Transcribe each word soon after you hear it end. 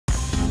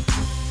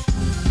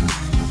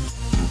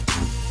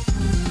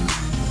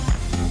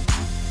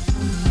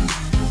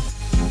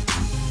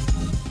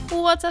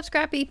What's up,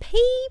 Scrappy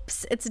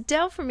peeps? It's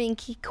Adele from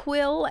Inkie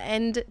Quill,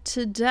 and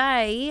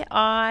today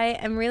I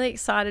am really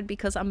excited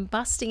because I'm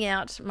busting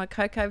out my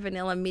Cocoa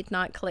Vanilla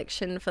Midnight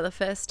collection for the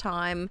first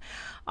time.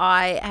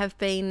 I have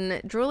been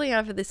drooling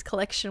over this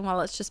collection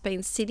while it's just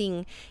been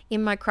sitting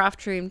in my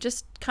craft room,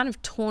 just kind of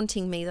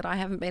taunting me that I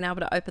haven't been able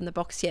to open the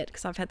box yet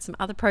because I've had some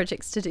other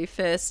projects to do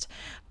first,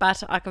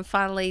 but I can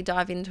finally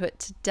dive into it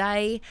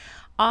today.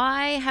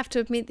 I have to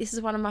admit, this is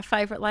one of my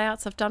favourite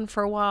layouts I've done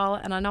for a while,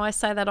 and I know I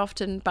say that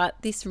often,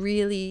 but this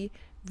really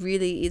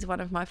is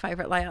one of my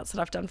favourite layouts that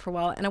I've done for a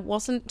while, and it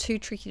wasn't too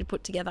tricky to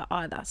put together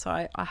either,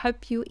 so I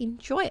hope you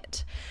enjoy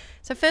it.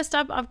 So first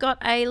up, I've got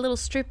a little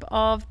strip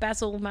of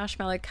Basil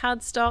Marshmallow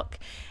cardstock,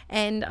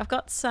 and I've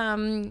got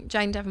some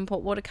Jane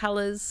Davenport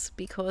watercolours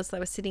because they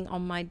were sitting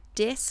on my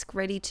desk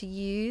ready to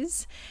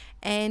use,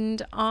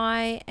 and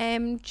I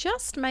am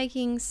just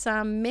making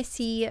some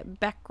messy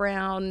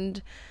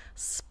background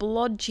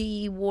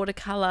splodgy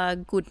watercolor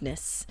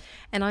goodness,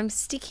 and I'm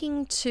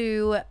sticking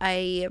to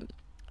a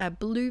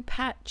blue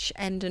patch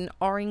and an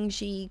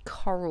orangey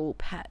coral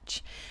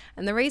patch,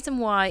 and the reason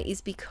why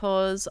is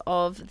because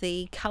of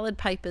the colored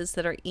papers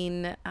that are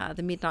in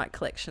the Midnight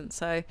collection.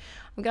 So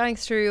I'm going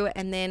through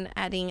and then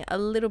adding a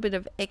little bit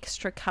of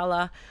extra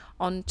color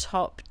on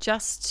top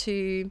just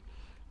to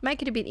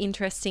make it a bit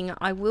interesting.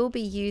 I will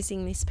be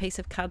using this piece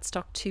of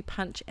cardstock to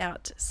punch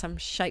out some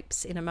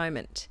shapes in a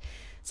moment.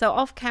 So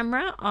off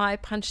camera, I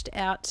punched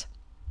out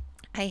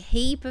a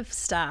heap of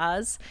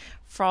stars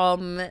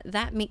from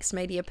that mixed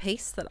media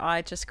piece that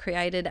I just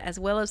created, as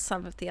well as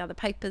some of the other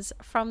papers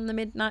from the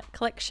Midnight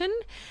collection.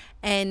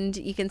 And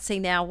you can see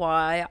now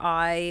why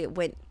I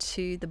went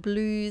to the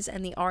blues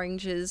and the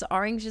oranges.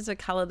 Orange is a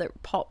color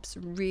that pops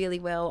really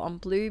well on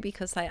blue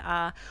because they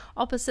are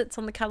opposites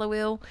on the color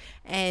wheel.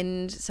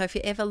 And so if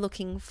you're ever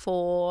looking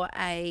for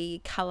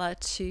a color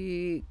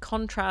to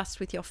contrast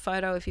with your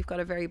photo, if you've got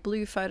a very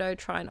blue photo,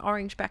 try an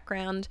orange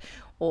background,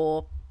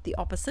 or the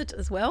opposite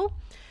as well.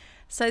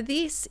 So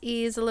this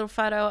is a little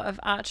photo of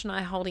Arch and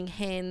I holding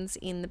hands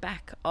in the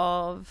back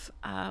of,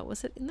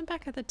 was it in the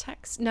back of the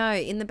taxi? No,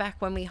 in the back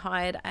when we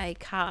hired a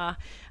car.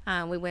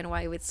 We went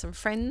away with some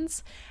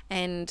friends,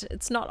 and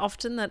it's not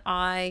often that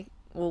I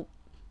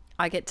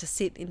get to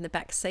sit in the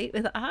back seat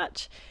with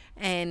Arch,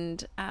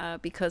 and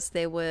because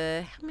there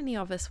were, how many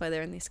of us were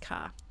there in this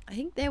car? I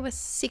think there were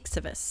 6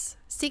 of us.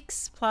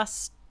 6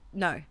 plus,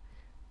 no,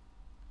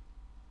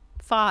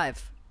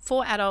 5.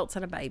 4 adults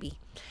and a baby.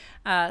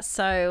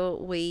 So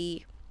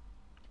we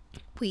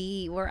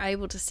were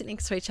able to sit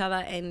next to each other,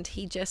 and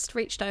he just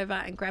reached over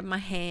and grabbed my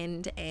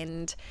hand,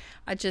 and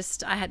I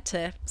had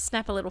to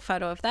snap a little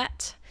photo of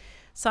that.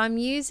 So I'm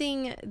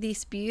using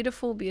this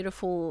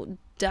beautiful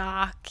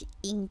dark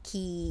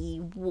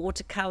inky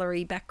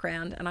watercolory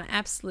background, and I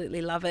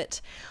absolutely love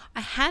it.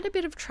 I had a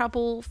bit of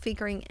trouble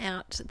figuring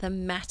out the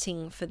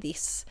matting for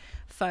this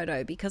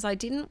photo because I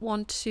didn't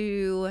want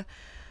to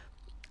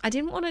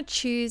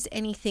choose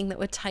anything that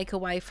would take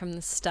away from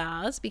the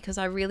stars, because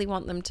I really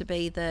want them to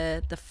be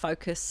the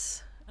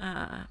focus,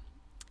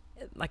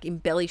 like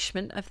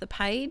embellishment of the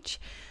page.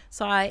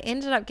 So I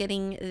ended up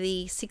getting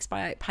the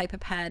 6x8 paper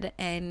pad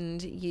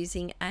and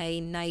using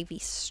a navy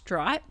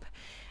stripe.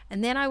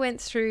 And then I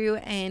went through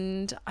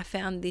and I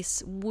found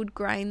this wood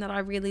grain that I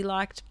really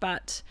liked,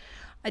 but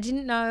I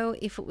didn't know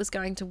if it was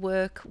going to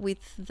work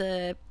with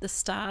the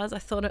stars. I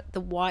thought the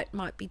white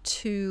might be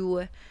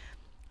too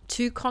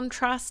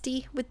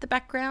contrasty with the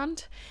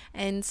background,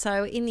 and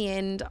so in the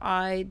end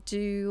I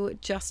do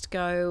just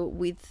go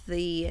with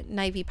the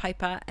navy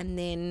paper, and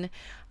then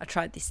I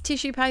tried this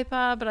tissue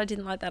paper, but I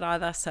didn't like that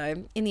either.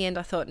 So in the end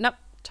I thought, nope,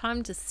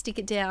 time to stick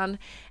it down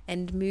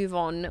and move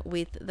on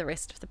with the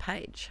rest of the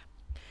page.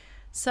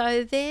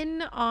 So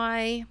then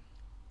I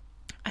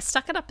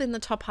stuck it up in the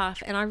top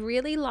half, and I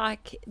really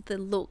like the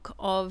look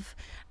of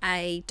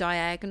a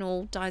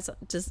diagonal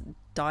design.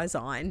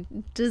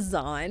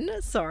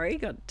 Sorry,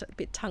 got a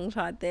bit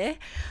tongue-tied there.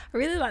 I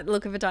really like the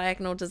look of a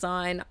diagonal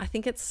design. I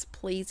think it's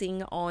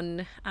pleasing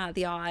on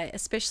the eye,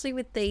 especially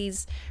with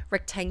these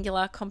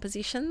rectangular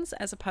compositions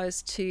as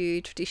opposed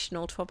to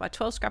traditional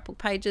 12x12 scrapbook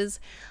pages.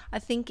 I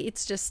think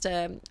it's just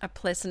a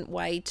pleasant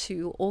way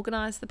to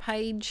organize the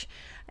page,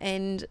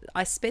 and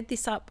I sped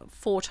this up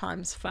 4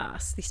 times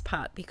fast, this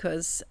part,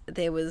 because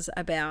there was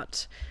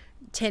about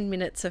 10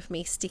 minutes of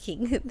me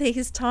sticking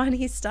these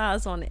tiny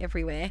stars on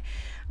everywhere.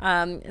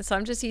 So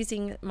I'm just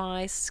using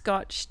my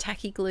Scotch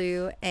tacky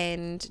glue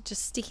and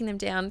just sticking them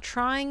down,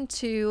 trying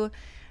to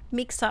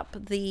mix up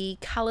the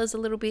colors a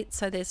little bit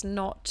so there's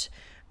not,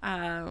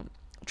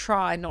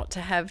 try not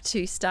to have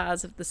 2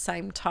 stars of the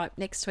same type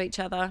next to each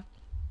other.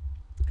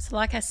 So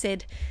like I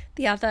said,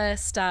 the other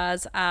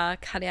stars are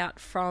cut out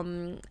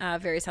from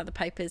various other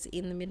papers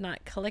in the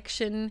Midnight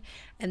collection,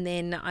 and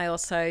then I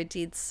also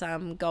did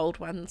some gold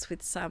ones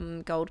with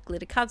some gold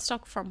glitter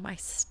cardstock from my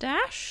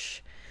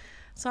stash.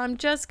 So I'm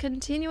just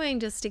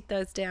continuing to stick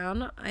those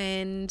down,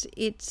 and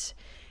it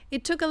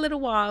took a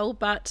little while,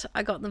 but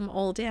I got them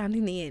all down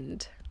in the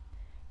end.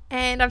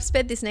 And I've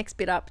sped this next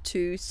bit up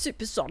to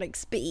supersonic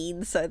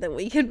speed so that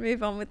we can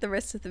move on with the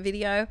rest of the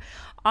video.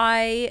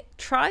 I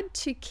tried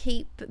to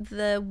keep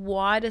the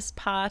widest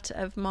part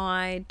of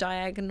my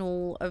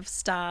diagonal of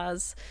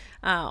stars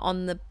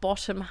on the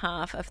bottom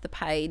half of the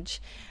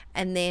page,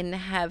 and then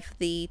have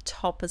the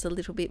top as a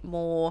little bit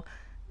more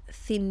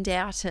thinned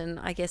out and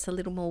I guess a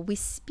little more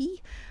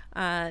wispy,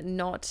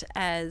 not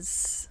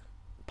as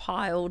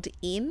piled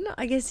in,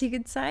 I guess you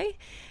could say.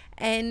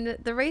 And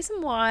the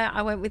reason why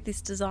I went with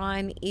this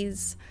design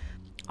is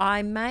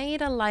I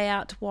made a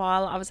layout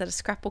while I was at a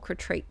scrapbook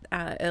retreat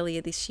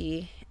earlier this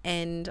year,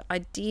 and I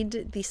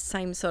did this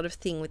same sort of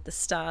thing with the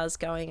stars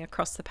going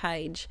across the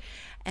page,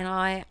 and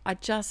I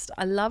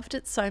loved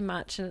it so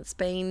much, and it's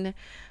been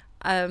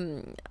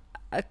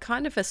a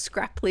kind of a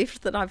scrap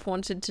lift that I've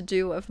wanted to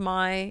do of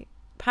my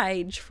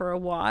page for a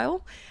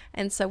while.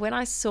 And so when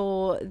I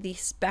saw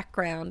this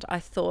background, I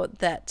thought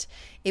that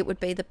it would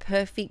be the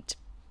perfect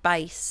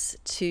base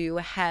to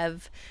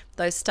have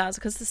those stars,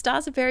 because the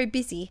stars are very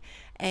busy,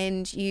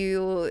 and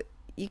you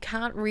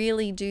can't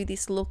really do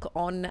this look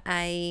on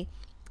a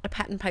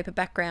pattern paper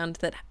background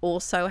that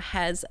also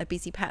has a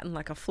busy pattern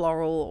like a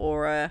floral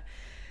or a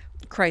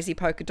crazy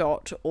polka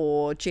dot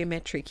or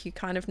geometric. You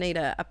kind of need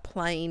a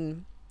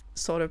plain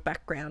sort of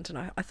background,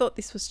 and I thought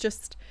this was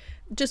just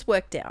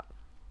worked out.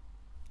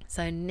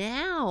 So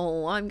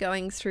now I'm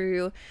going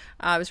through,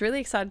 I was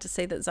really excited to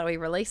see that Zoe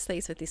released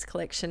these with this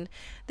collection.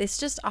 There's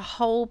just a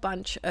whole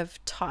bunch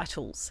of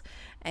titles.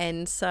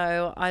 And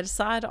so I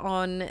decided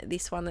on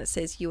this one that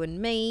says You and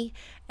Me,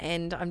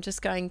 and I'm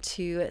just going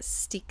to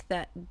stick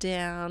that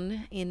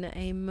down in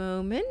a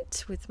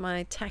moment with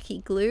my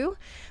tacky glue.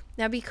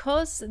 Now,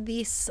 because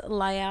this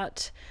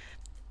layout,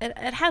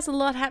 it has a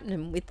lot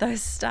happening with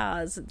those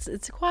stars.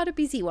 It's quite a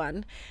busy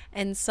one,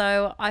 and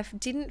so I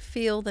didn't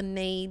feel the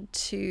need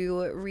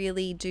to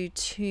really do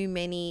too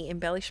many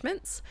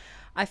embellishments.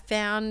 I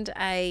found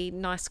a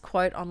nice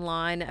quote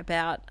online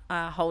about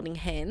holding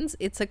hands.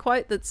 It's a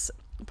quote that's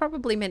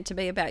probably meant to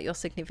be about your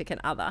significant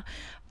other,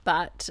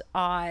 but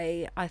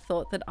I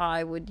thought that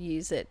I would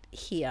use it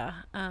here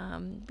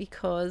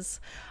because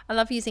I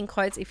love using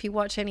quotes. If you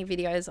watch any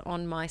videos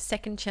on my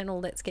second channel,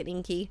 Let's Get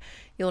Inky,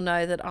 you'll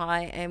know that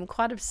I am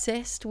quite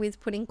obsessed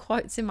with putting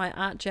quotes in my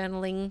art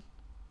journaling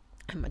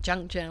and my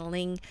junk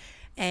journaling.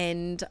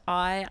 And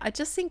I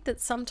just think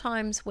that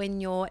sometimes when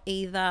you're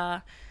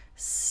either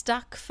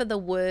stuck for the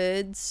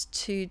words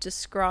to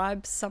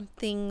describe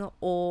something,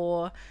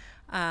 or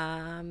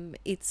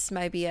it's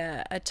maybe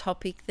a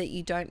topic that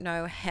you don't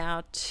know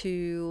how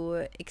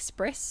to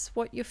express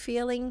what you're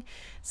feeling,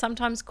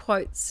 sometimes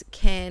quotes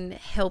can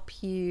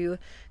help you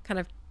kind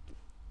of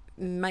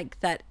make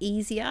that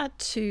easier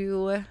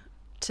to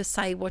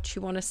say what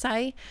you want to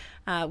say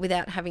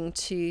without having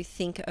to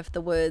think of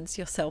the words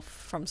yourself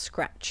from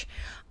scratch.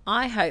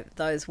 I hope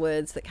those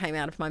words that came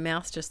out of my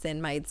mouth just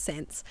then made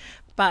sense,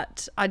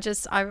 but I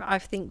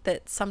think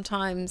that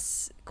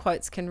sometimes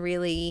quotes can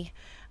really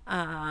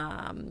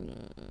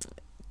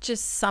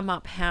just sum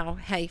up how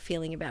you're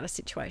feeling about a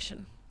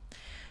situation.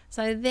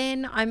 So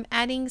then I'm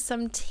adding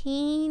some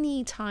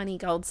teeny tiny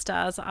gold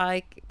stars.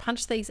 I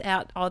punched these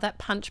out. Oh, that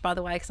punch, by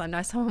the way, because I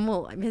know someone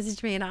will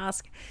message me and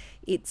ask,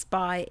 it's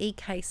by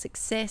EK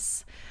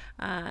Success,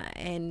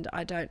 and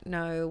I don't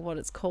know what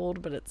it's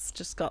called, but it's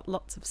just got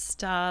lots of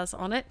stars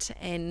on it.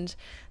 And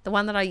the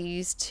one that I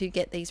use to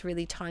get these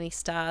really tiny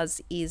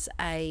stars is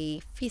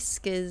a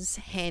Fiskars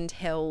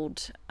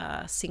handheld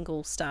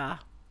single star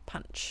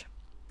punch.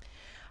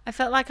 I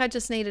felt like I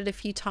just needed a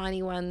few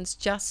tiny ones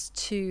just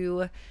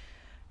to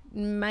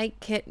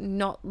make it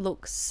not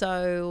look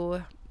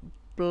so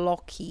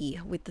blocky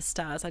with the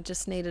stars. I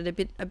just needed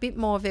a bit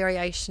more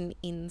variation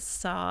in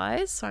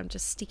size, so I'm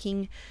just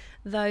sticking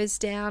those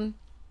down.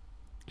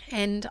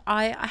 And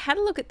I had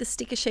a look at the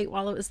sticker sheet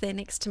while it was there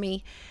next to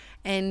me,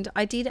 and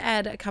I did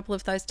add a couple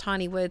of those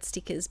tiny word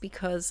stickers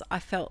because I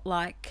felt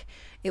like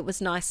it was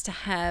nice to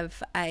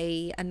have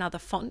another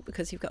font,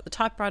 because you've got the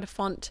typewriter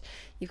font,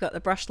 you've got the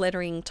brush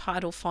lettering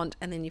title font,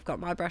 and then you've got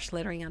my brush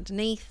lettering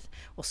underneath,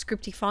 or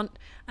scripty font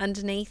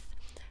underneath.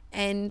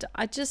 And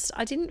I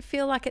didn't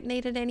feel like it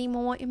needed any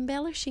more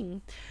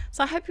embellishing.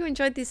 So I hope you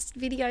enjoyed this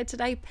video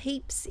today,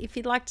 peeps. If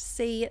you'd like to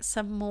see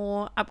some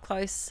more up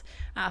close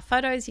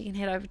photos, you can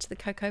head over to the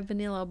Cocoa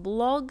Vanilla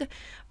blog.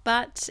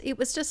 But it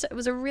was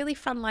a really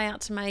fun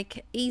layout to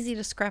make, easy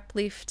to scrap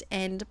lift,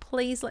 and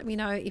please let me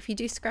know if you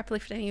do scrap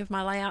lift any of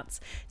my layouts.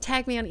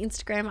 Tag me on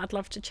Instagram. I'd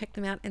love to check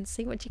them out and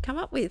see what you come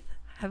up with.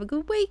 Have a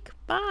good week.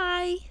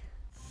 Bye.